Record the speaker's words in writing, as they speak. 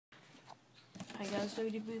Hi guys,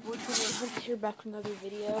 WDB here back with another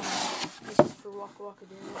video. This is for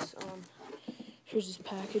Wakawakadennis. Here's his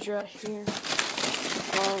package right here.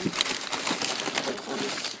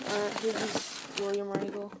 Here's his William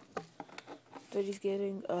Wrangle that he's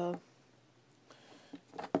getting.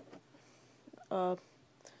 I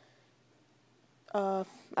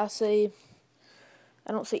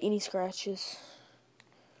don't see any scratches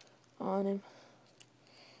on him.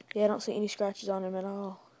 Yeah, I don't see any scratches on him at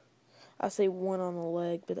all. I see one on the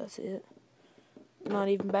leg, but that's it. Not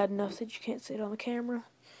even bad enough that you can't see it on the camera.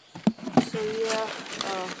 So yeah,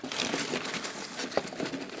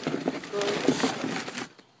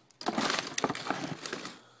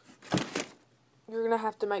 you're gonna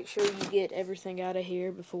have to make sure you get everything out of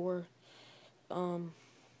here before, like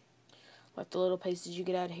the little pieces you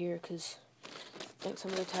get out of here, because I think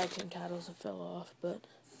some of the tag team titles have fell off, but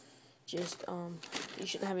just, you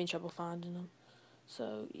shouldn't have any trouble finding them.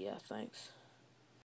 So yeah, thanks.